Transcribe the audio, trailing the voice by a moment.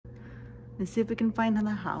Let's see if we can find the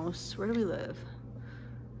house. Where do we live?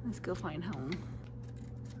 Let's go find home.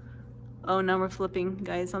 Oh, now we're flipping,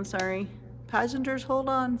 guys. I'm sorry. Passengers, hold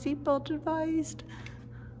on. Seatbelt advised.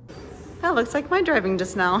 That looks like my driving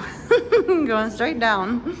just now. Going straight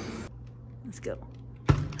down. Let's go.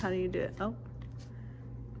 How do you do it? Oh.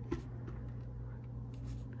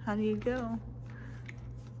 How do you go?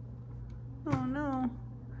 Oh no.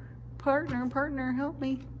 Partner, help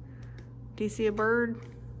me. Do you see a bird?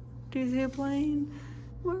 Do you see a plane?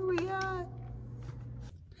 Where are we at?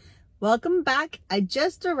 Welcome back. I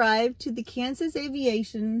just arrived to the Kansas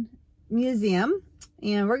Aviation Museum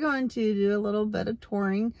and we're going to do a little bit of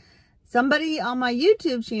touring. Somebody on my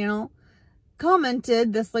YouTube channel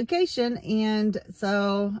commented this location, and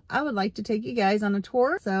so I would like to take you guys on a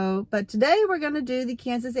tour. But today we're going to do the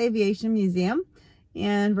Kansas Aviation Museum,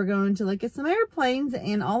 and we're going to look at some airplanes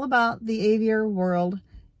and all about the aviator world,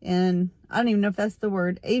 and I don't even know if that's the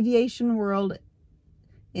word, aviation world,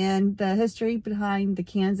 and the history behind the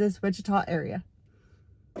Kansas Wichita area.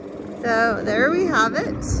 So there we have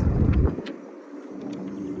it.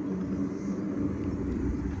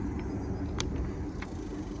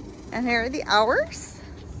 And here are the hours.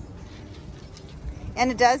 And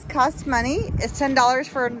it does cost money. It's $10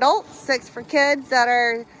 for adults, $6 for kids that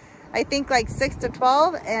are, I think, like 6 to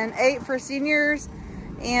 12, and $8 for seniors.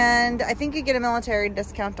 And I think you get a military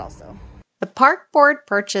discount also. The park board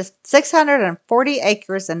purchased 640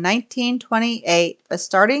 acres in 1928, but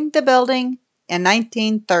starting the building in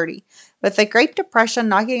 1930. With the Great Depression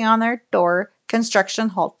knocking on their door, construction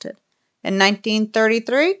halted. In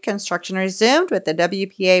 1933, construction resumed with the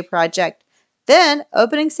WPA project. Then,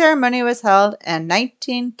 opening ceremony was held in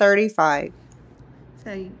 1935.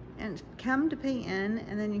 So you come to pay in,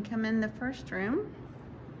 and then you come in the first room.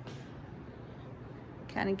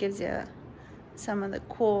 Kind of gives you some of the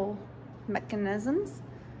cool mechanisms.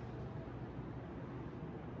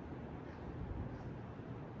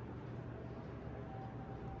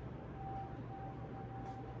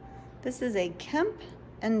 This is a Kemp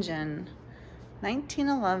engine,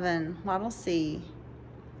 1911 Model C,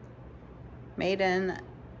 made in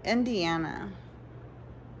Indiana.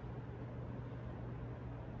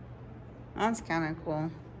 That's kind of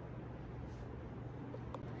cool.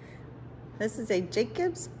 This is a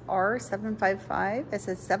Jacobs R755. It's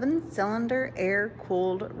a 7-cylinder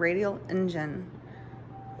air-cooled radial engine.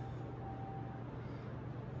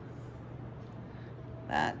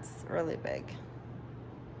 That's really big.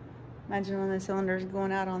 Imagine one of the cylinders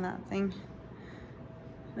going out on that thing.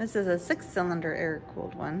 This is a 6-cylinder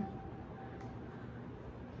air-cooled one.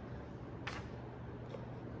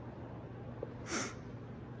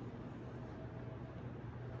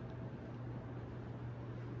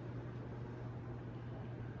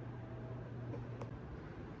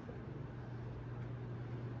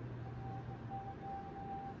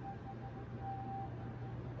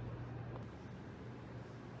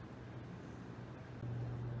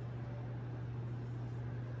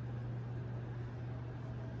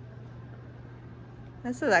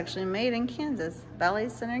 This is actually made in Kansas, Valley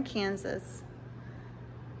Center, Kansas.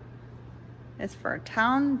 It's for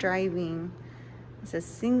town driving. It's a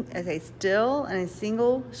still and a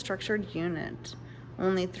single structured unit.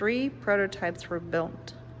 Only 3 prototypes were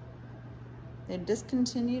built. They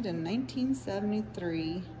discontinued in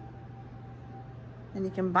 1973. And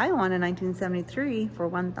you can buy one in 1973 for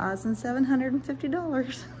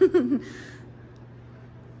 $1,750.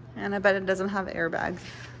 And I bet it doesn't have airbags.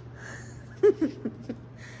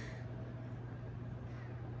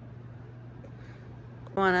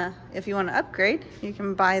 If you want to upgrade, you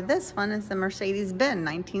can buy this one. It's a Mercedes-Benz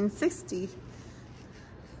 1960.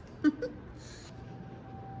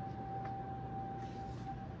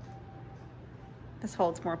 This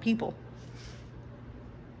holds more people.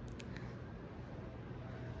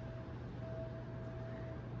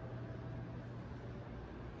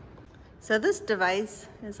 So this device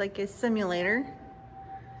is like a simulator.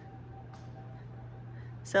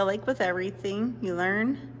 So like with everything you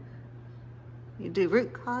learn, you do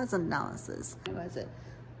root cause analysis. What was it?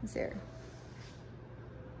 It's there.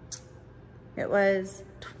 It was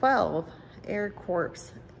 12 Air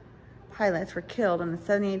Corps pilots were killed in a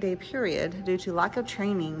 78-day period due to lack of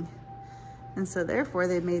training. And so therefore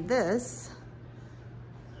they made this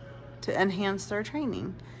to enhance their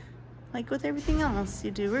training. Like with everything else, you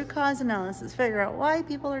do root cause analysis, figure out why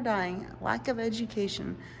people are dying, lack of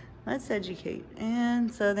education. Let's educate.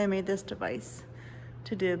 And so they made this device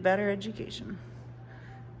to do a better education.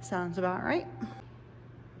 Sounds about right.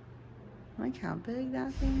 Look how big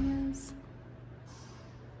that thing is.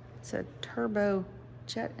 It's a turbo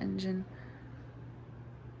jet engine.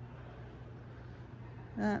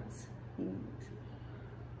 That's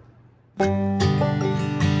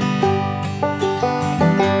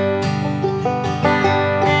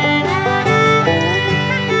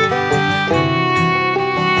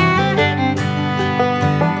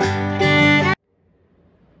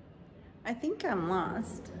I think I'm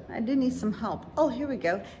lost. I do need some help. Oh, here we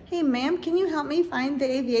go. Hey, ma'am, can you help me find the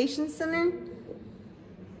aviation center?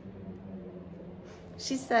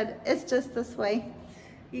 She said, it's just this way.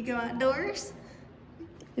 You go outdoors?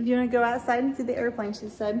 If you want to go outside and see the airplane, she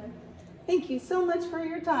said. Thank you so much for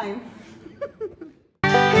your time.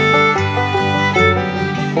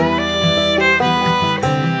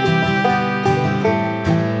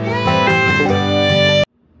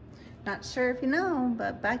 Not sure if you know,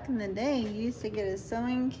 but back in the day, you used to get a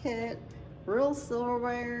sewing kit, real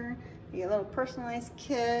silverware, you get little personalized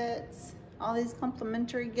kits, all these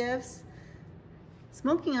complimentary gifts.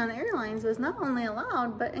 Smoking on airlines was not only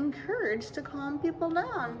allowed, but encouraged to calm people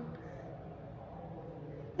down.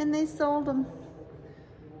 And they sold them.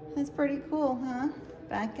 That's pretty cool, huh?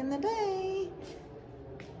 Back in the day.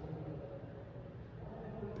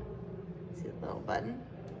 See the little button?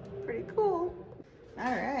 Pretty cool.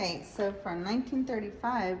 All right, so from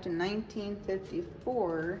 1935 to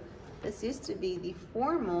 1954, this used to be the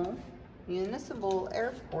formal municipal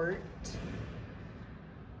airport.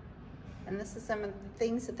 And this is some of the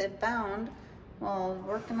things that they found while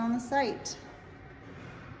working on the site.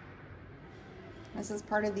 This is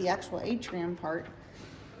part of the actual atrium part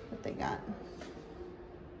that they got.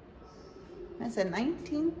 That's a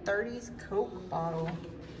 1930s Coke bottle.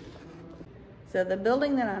 So the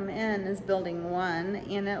building that I'm in is building 1,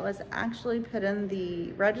 and it was actually put in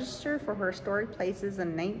the register for historic places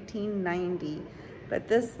in 1990. But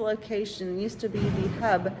this location used to be the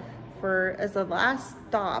hub as a last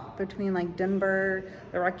stop between like Denver,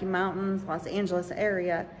 the Rocky Mountains, Los Angeles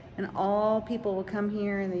area, and all people would come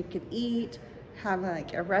here and they could eat, have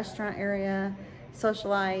like a restaurant area,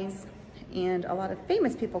 socialize, and a lot of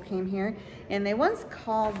famous people came here. And they once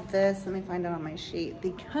called this, let me find it on my sheet,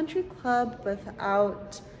 the Country Club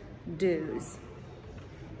Without Dues.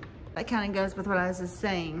 That kind of goes with what I was just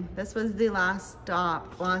saying. This was the last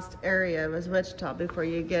stop, last area was Wichita before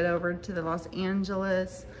you get over to the Los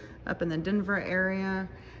Angeles, up in the Denver area.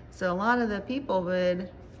 So a lot of the people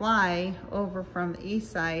would fly over from the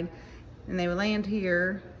east side and they would land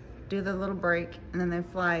here, do the little break, and then they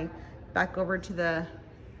fly back over to the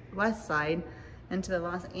west side into the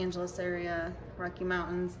Los Angeles area, Rocky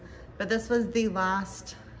Mountains. But this was the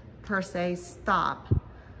last, per se, stop,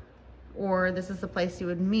 or this is the place you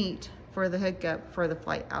would meet for the hookup for the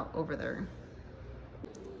flight out over there.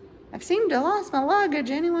 I've seemed to have lost my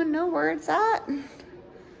luggage. Anyone know where it's at?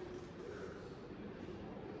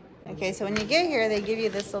 Okay, so when you get here, they give you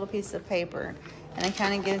this little piece of paper, and it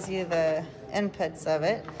kind of gives you the inputs of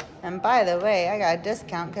it. And by the way, I got a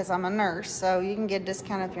discount because I'm a nurse, so you can get a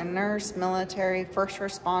discount if you're a nurse, military, first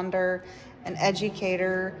responder, an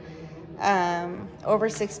educator, over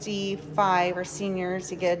 65 or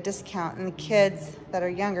seniors, you get a discount, and the kids that are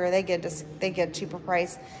younger, they get a cheaper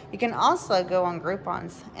price. You can also go on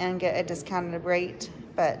Groupons and get a discounted rate,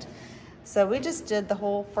 but so we just did the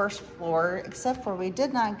whole first floor, except for we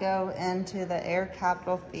did not go into the Air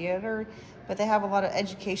Capitol Theater, but they have a lot of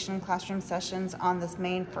education classroom sessions on this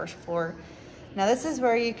main first floor. Now this is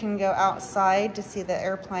where you can go outside to see the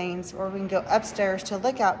airplanes, or we can go upstairs to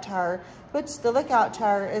Lookout Tower, which the Lookout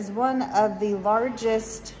Tower is one of the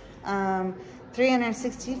largest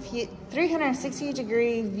 360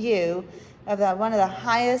 degree view of one of the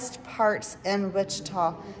highest parts in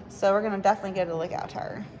Wichita. So we're gonna definitely go to the Lookout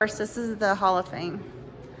Tower. First, this is the Hall of Fame.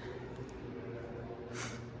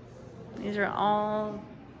 These are all,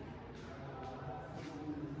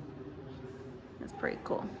 it's pretty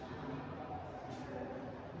cool.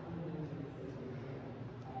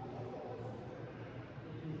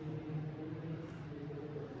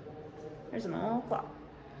 There's an old clock.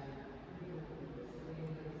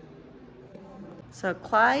 So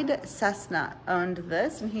Clyde Cessna owned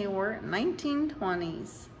this, and he wore it in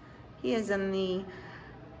 1920s. He is in the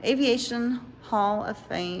Aviation Hall of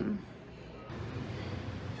Fame.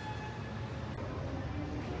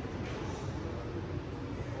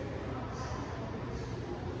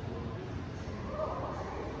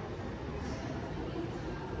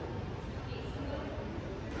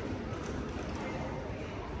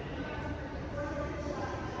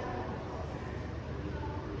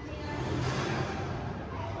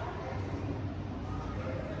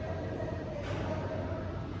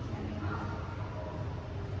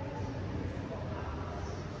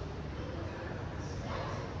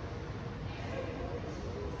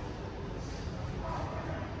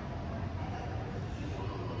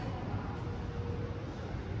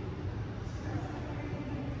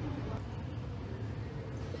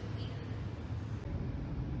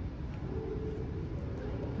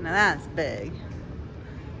 Now that's big.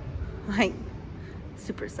 Like,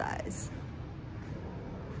 super size.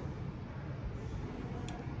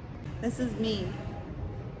 This is me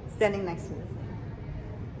standing next to this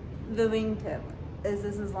thing. The wingtip is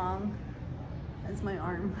this as long as my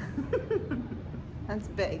arm. That's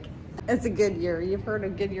big. It's a Goodyear. You've heard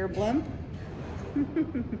of Goodyear blimp?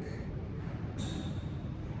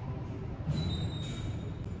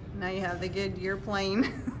 Now you have the Goodyear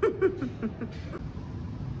plane.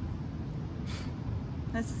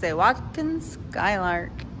 This is a Watkins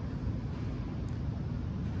Skylark.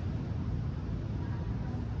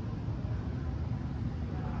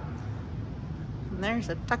 And there's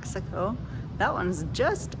a Texaco. That one's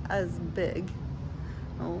just as big.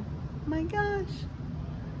 Oh my gosh.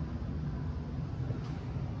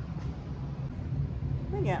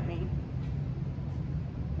 Look at me.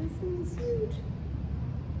 This thing is huge.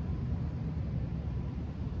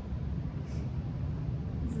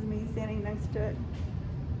 This is me standing next to it.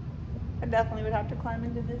 I definitely would have to climb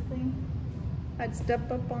into this thing. I'd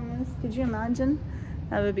step up on this. Could you imagine?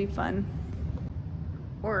 That would be fun.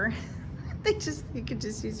 Or you could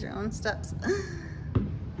just use your own steps.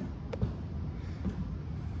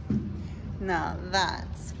 Now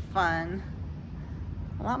that's fun.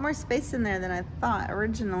 A lot more space in there than I thought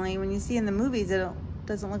originally. When you see in the movies, it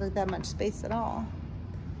doesn't look like that much space at all.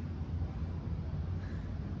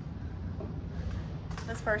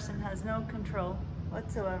 This person has no control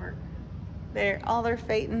whatsoever. All their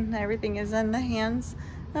fate and everything is in the hands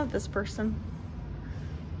of this person.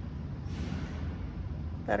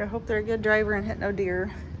 Better hope they're a good driver and hit no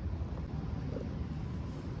deer.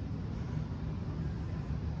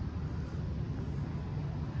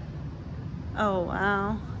 Oh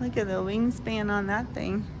wow, look at the wingspan on that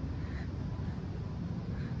thing.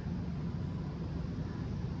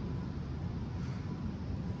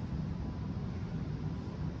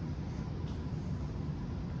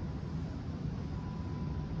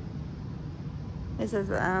 This is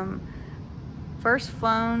first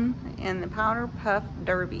flown in the Powder Puff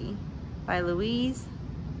Derby by Louise.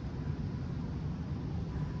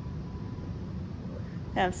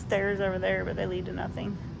 They have stairs over there, but they lead to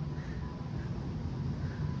nothing.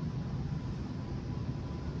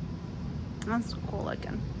 That's cool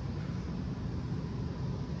looking.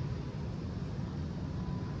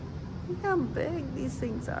 Look how big these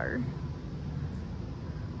things are.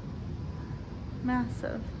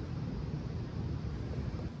 Massive.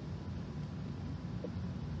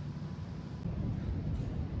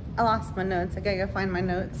 I lost my notes. I gotta go find my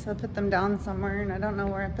notes. I put them down somewhere and I don't know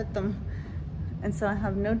where I put them. And so I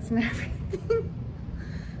have notes and everything.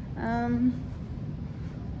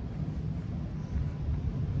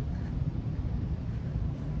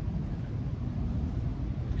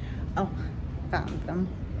 Oh, found them.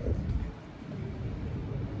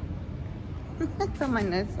 It's on my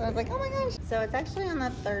notes. So I was like, oh my gosh. So it's actually on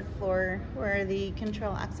the 3rd floor where the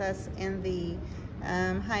control access and the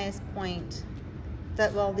highest point,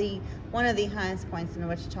 one of the highest points in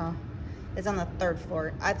Wichita is on the 3rd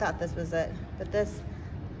floor. I thought this was it, but this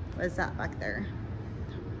was that back there.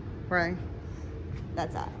 Where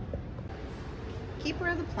that's at. Keeper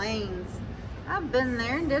of the Plains. I've been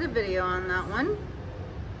there and did a video on that one.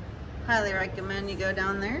 Highly recommend you go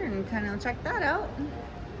down there and kind of check that out.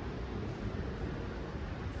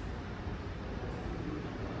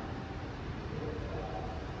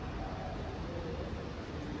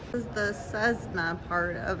 This is the Cessna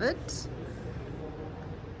part of it.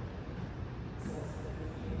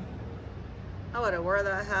 I would have wore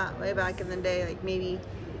that hat way back in the day, like maybe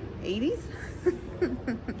 80s.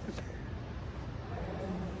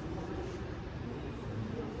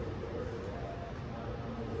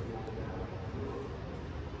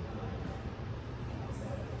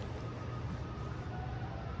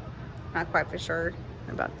 Not quite for sure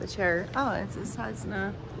about the chair. Oh, it's a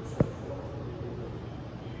Cessna.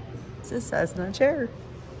 It's a Cessna chair.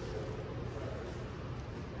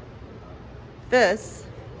 This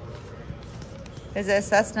is a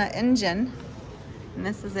Cessna engine, and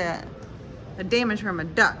this is a damage from a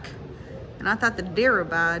duck. And I thought the deer were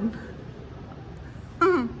bad.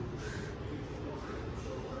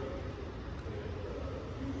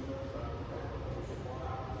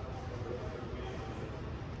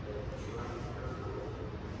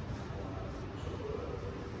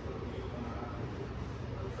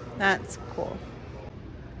 That's cool.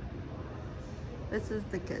 This is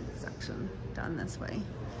the kids section down this way.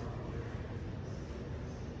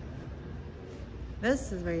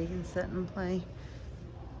 This is where you can sit and play.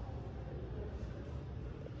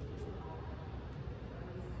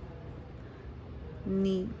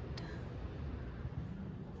 Neat.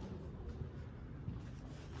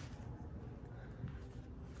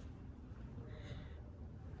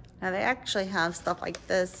 Now they actually have stuff like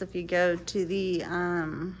this if you go to the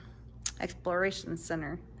Exploration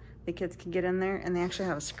Center. The kids can get in there and they actually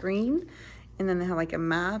have a screen, and then they have like a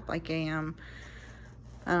map, like a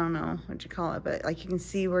I don't know what you call it, but like you can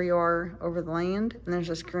see where you are over the land, and there's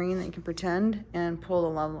a screen that you can pretend and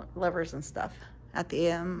pull the levers and stuff at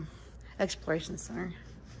the Exploration Center.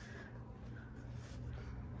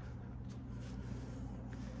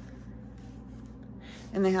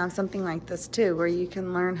 And they have something like this too, where you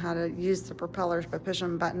can learn how to use the propellers by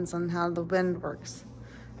pushing buttons and how the wind works.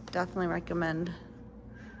 Definitely recommend.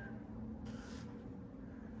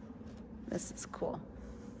 This is cool.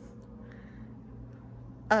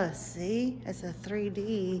 Oh, see? It's a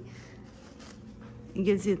 3D. It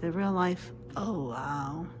gives you the real life. Oh,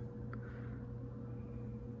 wow.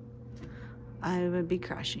 I would be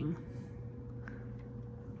crashing.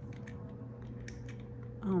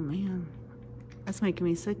 Oh, man. That's making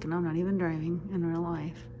me sick, and I'm not even driving in real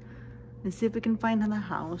life. Let's see if we can find the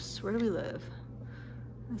house. Where do we live?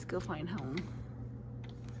 Let's go find home.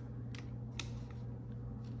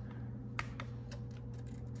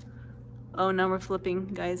 Oh, now we're flipping,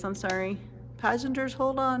 guys. I'm sorry. Passengers,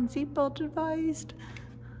 hold on. Seatbelt advised.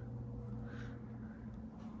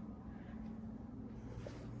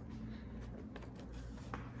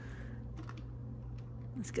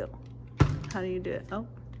 Let's go. How do you do it? Oh.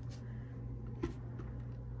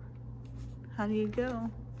 How do you go?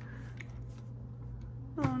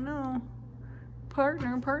 Oh no.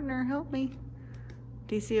 Partner, help me.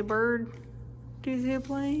 Do you see a bird? Do you see a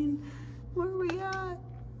plane? Where are we at?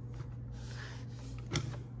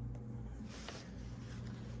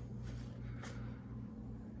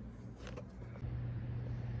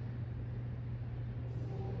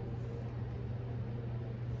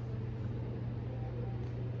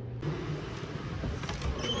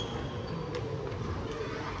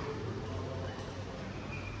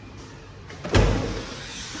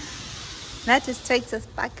 That just takes us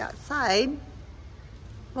back outside.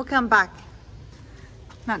 We'll come back.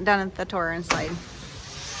 Not done at the tour inside.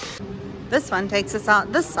 This one takes us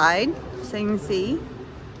out this side, so you can see.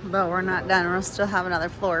 But we're not done. We'll still have another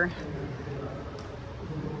floor.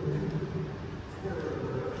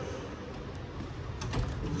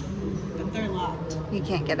 But they're locked. You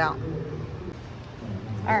can't get out.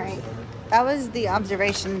 All right. That was the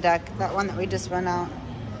observation deck, that one that we just went out.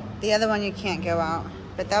 The other one you can't go out.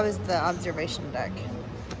 But that was the observation deck.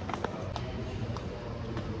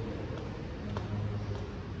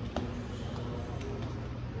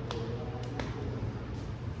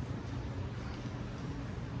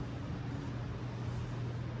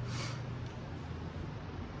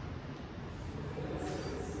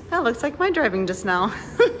 That looks like my driving just now.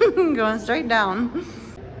 Going straight down.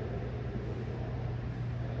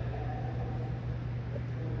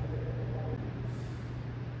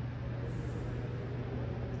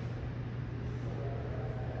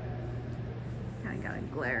 Got a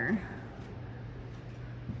glare.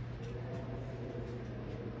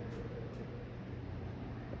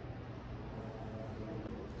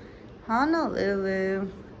 Honolulu.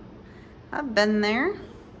 I've been there.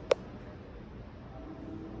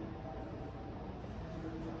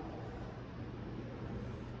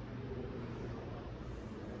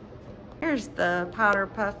 Here's the Powder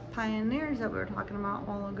Puff Pioneers that we were talking about a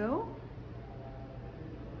while ago.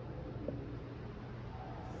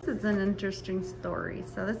 This is an interesting story.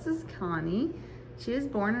 So this is Connie. She was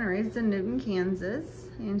born and raised in Newton, Kansas,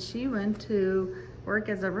 and she went to work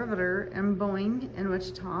as a riveter in Boeing in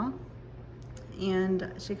Wichita.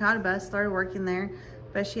 And she caught a bus, started working there,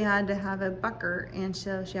 but she had to have a bucker, and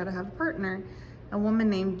so she had to have a partner. A woman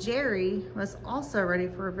named Jerry was also ready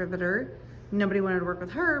for a riveter. Nobody wanted to work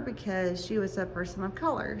with her because she was a person of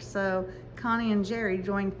color. So Connie and Jerry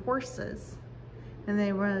joined forces. And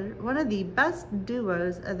they were one of the best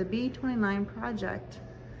duos of the B-29 project.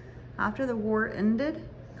 After the war ended,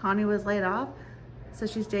 Connie was laid off, so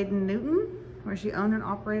she stayed in Newton, where she owned and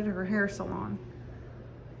operated her hair salon.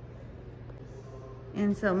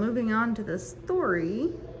 And so moving on to the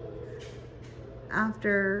story,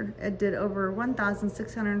 after it did over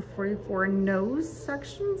 1,644 nose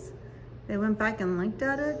sections, they went back and looked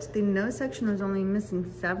at it. The nose section was only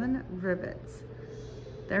missing 7 rivets.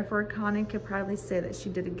 Therefore, Connie could proudly say that she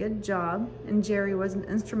did a good job, and Jerry was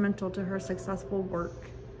instrumental to her successful work.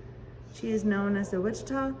 She is known as the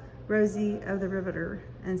Wichita Rosie of the Riveter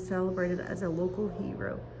and celebrated as a local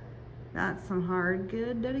hero. That's some hard,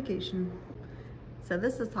 good dedication. So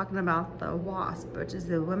this is talking about the WASP, which is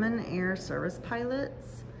the Women Air Service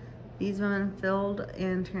Pilots. These women filled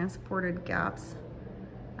and transported gaps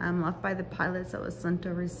left by the pilots that was sent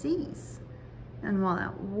overseas. And while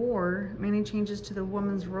at war, many changes to the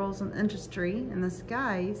woman's roles in industry and the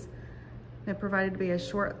skies that provided to be a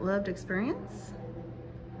short-lived experience.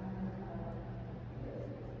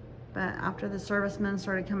 But after the servicemen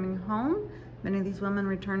started coming home, many of these women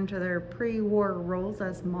returned to their pre-war roles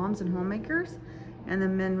as moms and homemakers, and the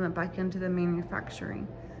men went back into the manufacturing.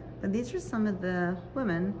 But these are some of the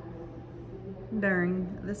women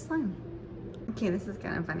during this time. Okay, this is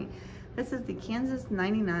kind of funny. This is the Kansas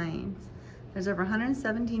 99s. There's over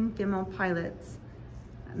 117 female pilots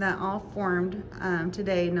that all formed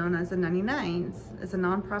today, known as the 99s. It's a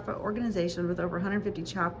nonprofit organization with over 150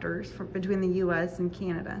 chapters between the US and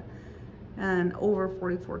Canada and over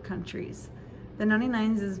 44 countries. The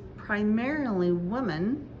 99s is primarily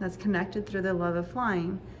women that's connected through their love of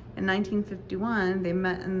flying. In 1951, they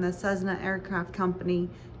met in the Cessna Aircraft Company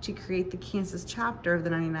to create the Kansas chapter of the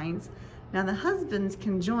 99s. Now the husbands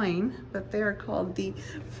can join, but they are called the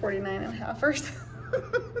 49.5ers.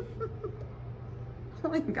 Oh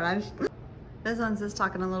my gosh. This one's just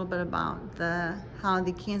talking a little bit about how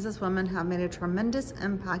the Kansas women have made a tremendous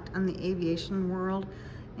impact on the aviation world.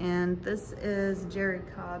 And this is Jerry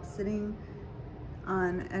Cobb sitting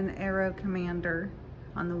on an Aero Commander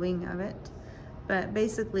on the wing of it. But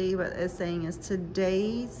basically what it's saying is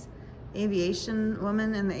today's aviation,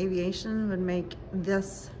 women in the aviation would make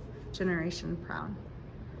this generation proud.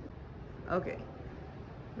 Okay,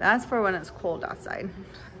 that's for when it's cold outside.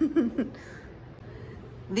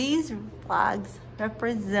 These flags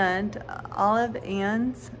represent Olive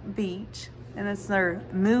Ann's Beach, and it's their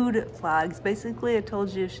mood flags. Basically, it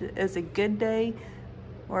tells you if it's a good day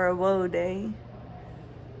or a woe day.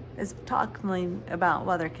 It's talking about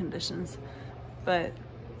weather conditions, but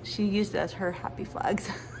she used it as her happy flags.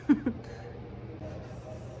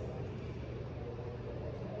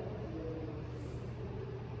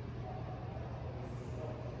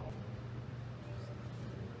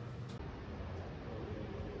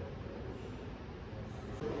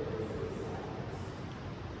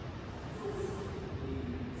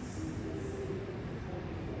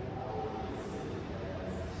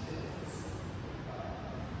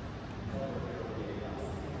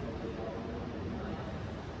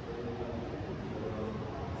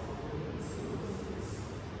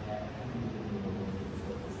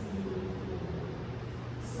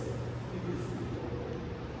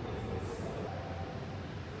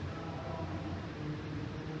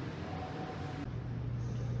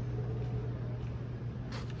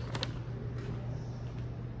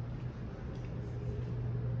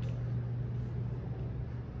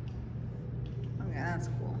 That's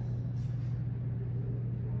cool.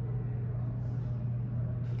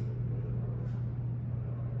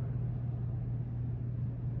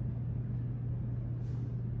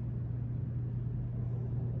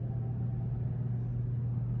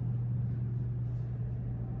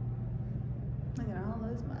 Look at all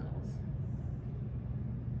those medals.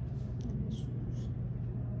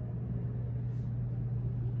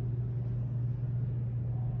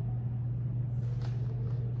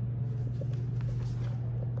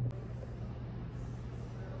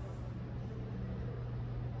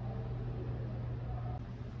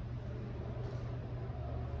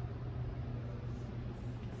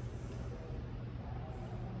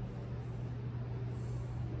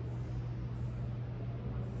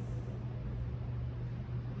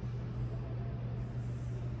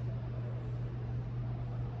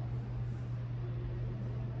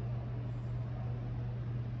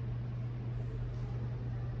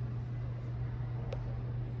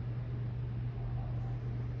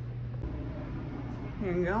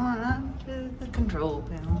 You're going up to the control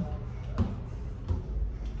panel.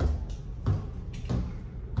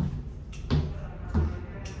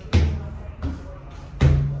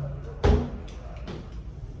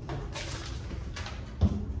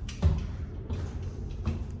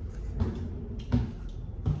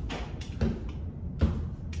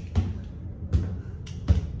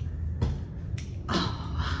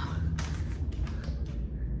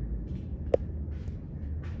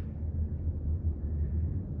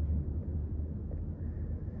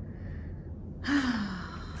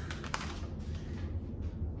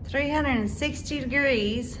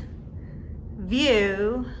 .360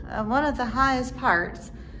 view of one of the highest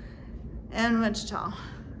parts in Wichita.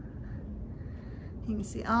 You can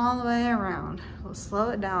see all the way around. We'll slow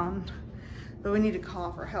it down, but we need to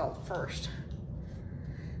call for help first.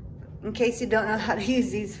 In case you don't know how to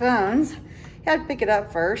use these phones, you have to pick it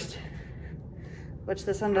up first, which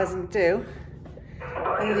this one doesn't do.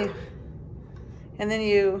 And then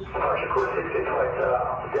you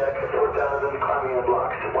deck 4,000, climbing in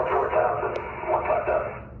blocks, 1 4,000, 1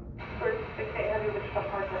 5,000. For 6 heavy Wichita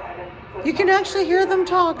Park, You can actually hear them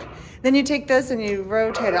talk. Then you take this and you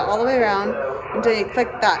rotate it all the way around until you click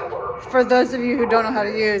that. For those of you who don't know how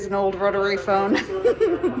to use an old rotary phone.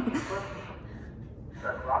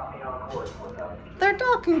 They're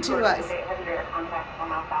talking to us.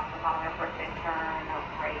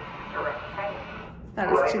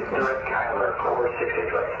 That is too cool.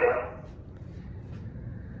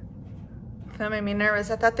 That made me nervous.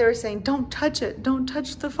 I thought they were saying, don't touch it. Don't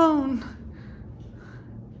touch the phone.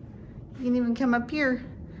 You can even come up here.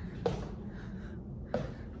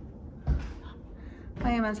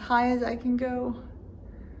 I am as high as I can go.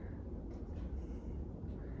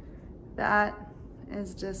 That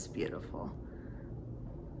is just beautiful.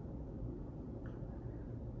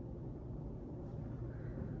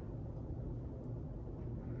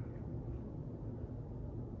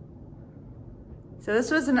 So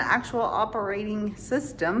this was an actual operating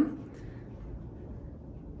system,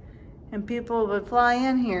 and people would fly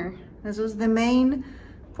in here. This was the main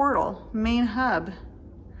portal, main hub.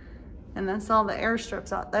 And that's all the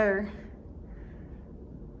airstrips out there.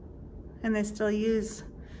 And they still use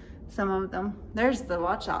some of them. There's the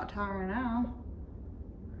watch out tower now.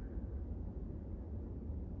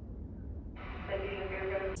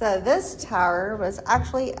 So this tower was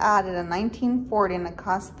actually added in 1940 and it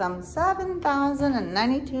cost them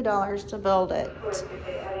 $7,092 to build it.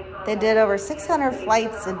 They did over 600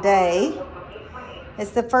 flights a day.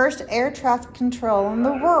 It's the first air traffic control in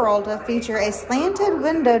the world to feature a slanted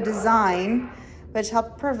window design, which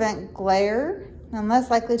helped prevent glare and less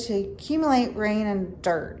likely to accumulate rain and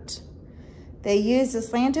dirt. They use the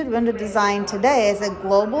slanted window design today as a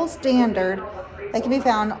global standard that can be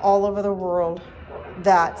found all over the world.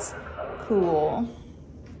 That's cool.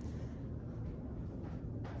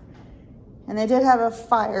 And they did have a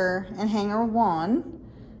fire in Hangar 1.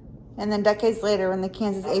 And then decades later, when the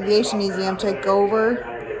Kansas Aviation Museum took over,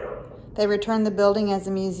 they returned the building as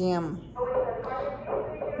a museum.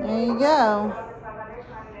 There you go.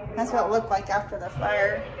 That's what it looked like after the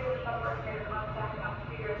fire.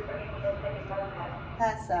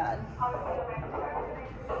 That's sad.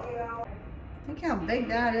 Look how big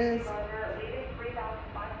that is.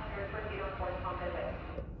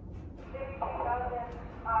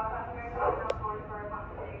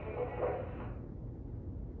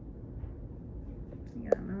 You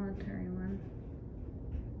got a military one.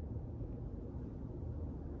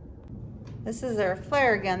 This is their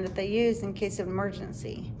flare gun that they use in case of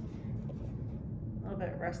emergency. A little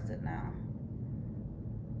bit rusted now.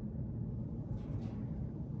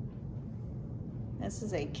 This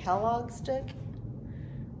is a Kellogg stick.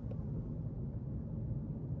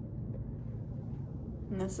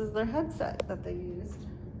 And this is their headset that they used.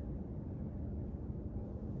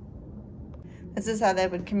 This is how they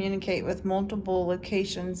would communicate with multiple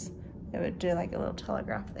locations. They would do like a little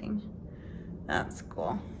telegraph thing. That's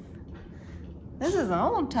cool. This is an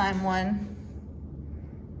old time one.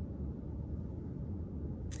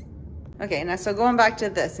 Okay, now so going back to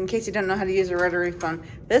this, in case you don't know how to use a rotary phone,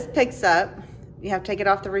 this picks up, you have to take it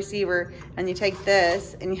off the receiver, and you take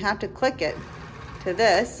this, and you have to click it to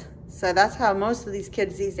this. So that's how most of these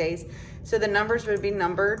kids these days, so the numbers would be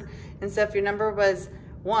numbered. And so if your number was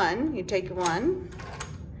 1, you take 1,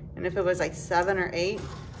 and if it was like 7 or 8,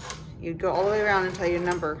 you'd go all the way around until your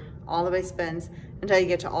number all the way spins until you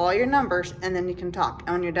get to all your numbers, and then you can talk.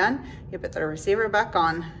 And when you're done, you put the receiver back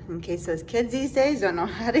on, in case those kids these days don't know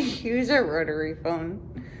how to use a rotary phone.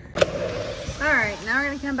 All right, now we're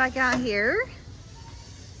gonna come back out here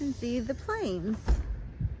and see the planes.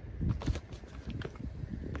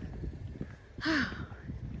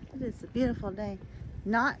 It is a beautiful day.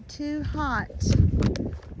 Not too hot.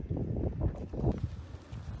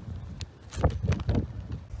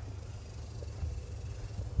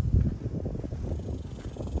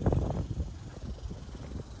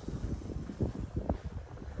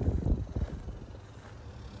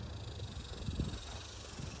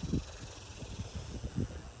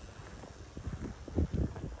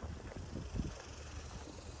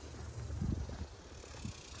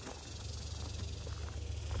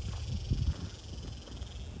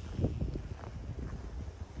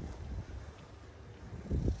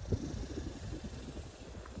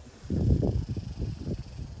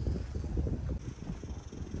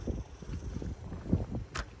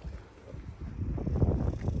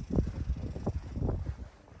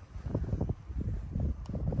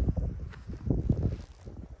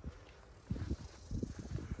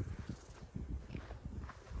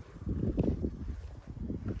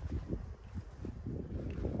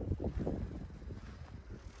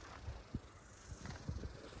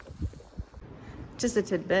 Just a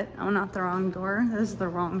tidbit. I went out the wrong door. This is the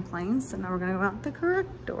wrong plane. So now we're gonna go out the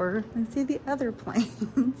correct door and see the other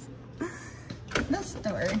planes. This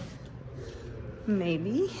door.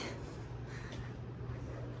 Maybe.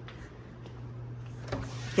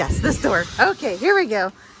 Yes, this door. Okay, here we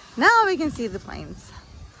go. Now we can see the planes.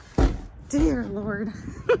 Dear Lord.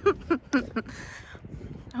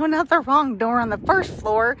 I went out the wrong door on the first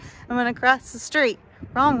floor. I'm gonna cross the street.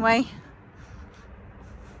 Wrong way.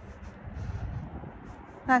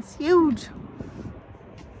 That's huge.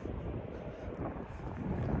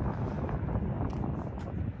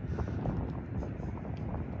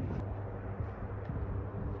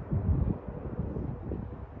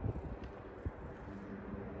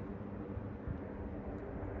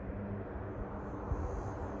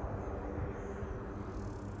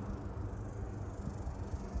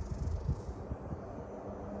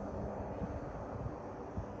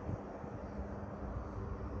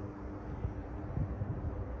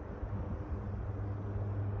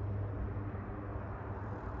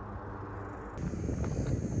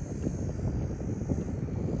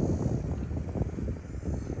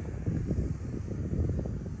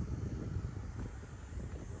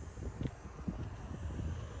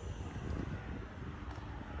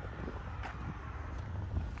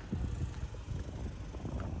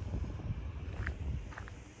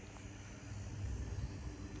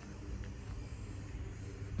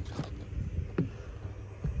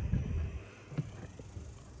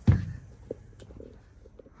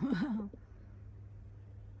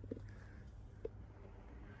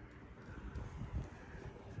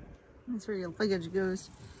 That's where your luggage goes.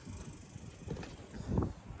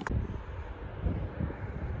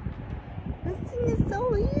 This thing is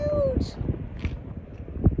so huge.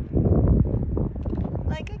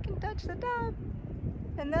 Like I can touch the top,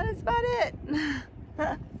 and that is about it.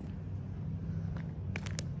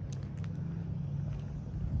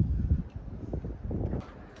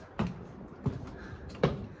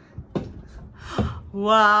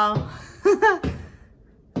 Wow.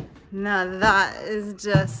 Now that is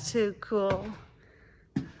just too cool.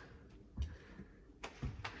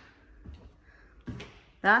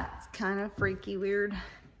 That's kind of freaky weird.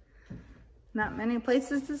 Not many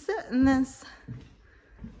places to sit in this.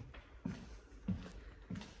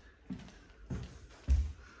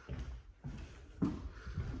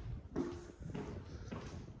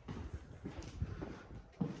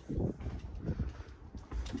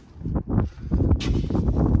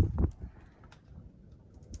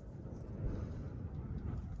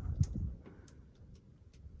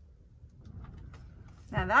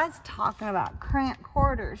 Now that's talking about cramped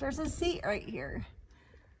quarters. There's a seat right here.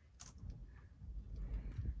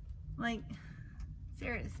 Like,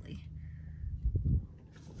 seriously.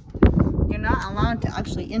 You're not allowed to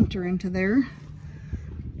actually enter into there.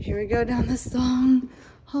 Here we go down this long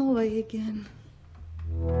hallway again.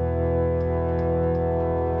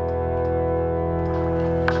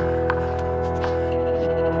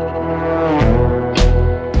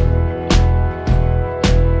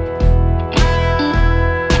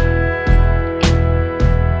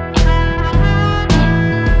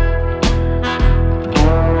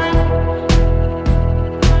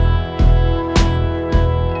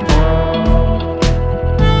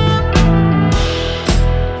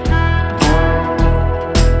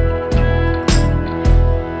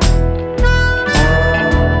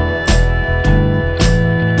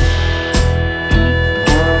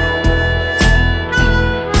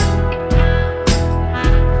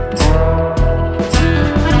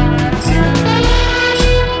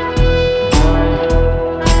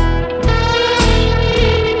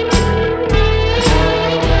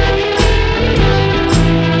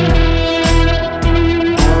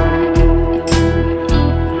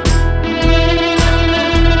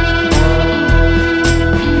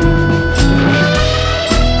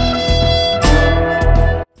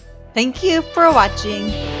 Thank you for watching.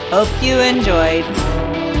 Hope you enjoyed.